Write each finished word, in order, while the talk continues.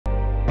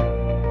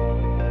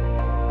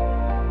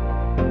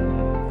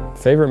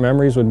Favorite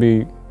memories would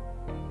be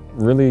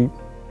really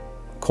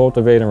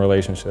cultivating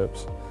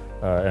relationships.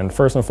 And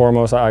first and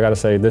foremost, I gotta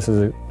say, this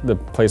is the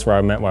place where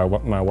I met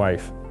my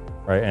wife,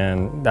 right?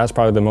 And that's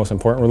probably the most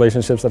important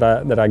relationships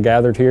that I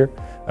gathered here.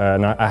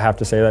 And I have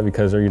to say that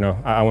because, you know,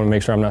 I wanna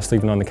make sure I'm not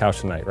sleeping on the couch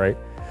tonight, right?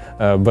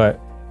 But,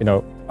 you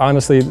know,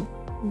 honestly,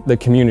 the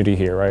community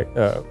here, right?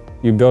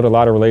 You build a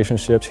lot of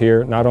relationships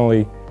here. Not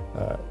only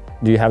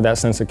do you have that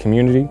sense of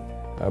community,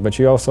 but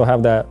you also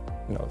have that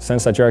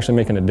sense that you're actually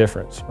making a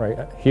difference, right?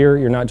 Here,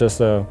 you're not just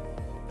a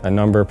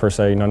number per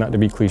se, not to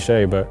be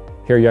cliche, but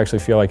here you actually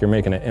feel like you're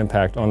making an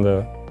impact on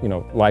the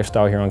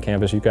lifestyle here on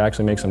campus. You could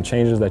actually make some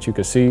changes that you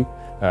could see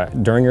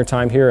during your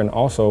time here and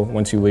also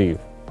once you leave.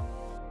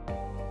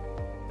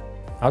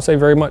 I would say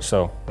very much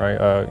so,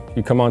 right?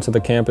 You come onto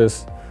the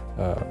campus,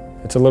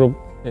 it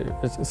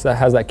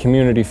has that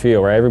community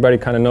feel, right? Everybody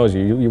kind of knows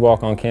you. You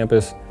walk on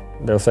campus,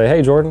 they'll say,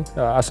 "Hey Jordan,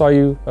 I saw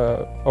you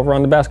over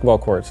on the basketball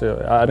courts.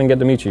 I didn't get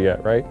to meet you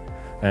yet," right?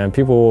 And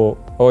people will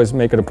always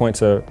make it a point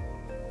to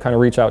kind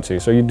of reach out to you.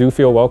 So you do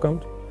feel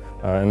welcomed,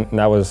 and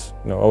that was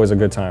always a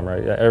good time,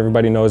 right?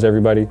 Everybody knows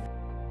everybody.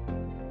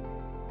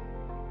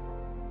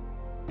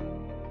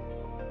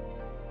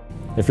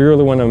 If you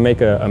really want to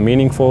make a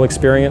meaningful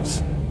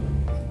experience,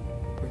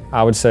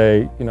 I would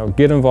say,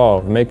 get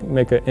involved, make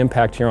an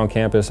impact here on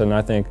campus, and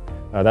I think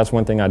that's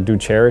one thing I do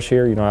cherish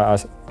here.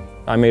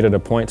 I made it a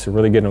point to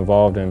really get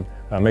involved and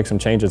make some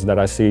changes that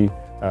I see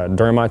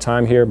during my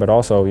time here, but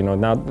also,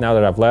 now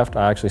that I've left,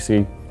 I actually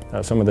see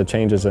some of the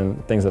changes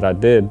and things that I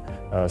did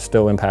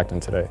still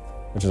impacting today,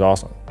 which is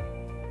awesome.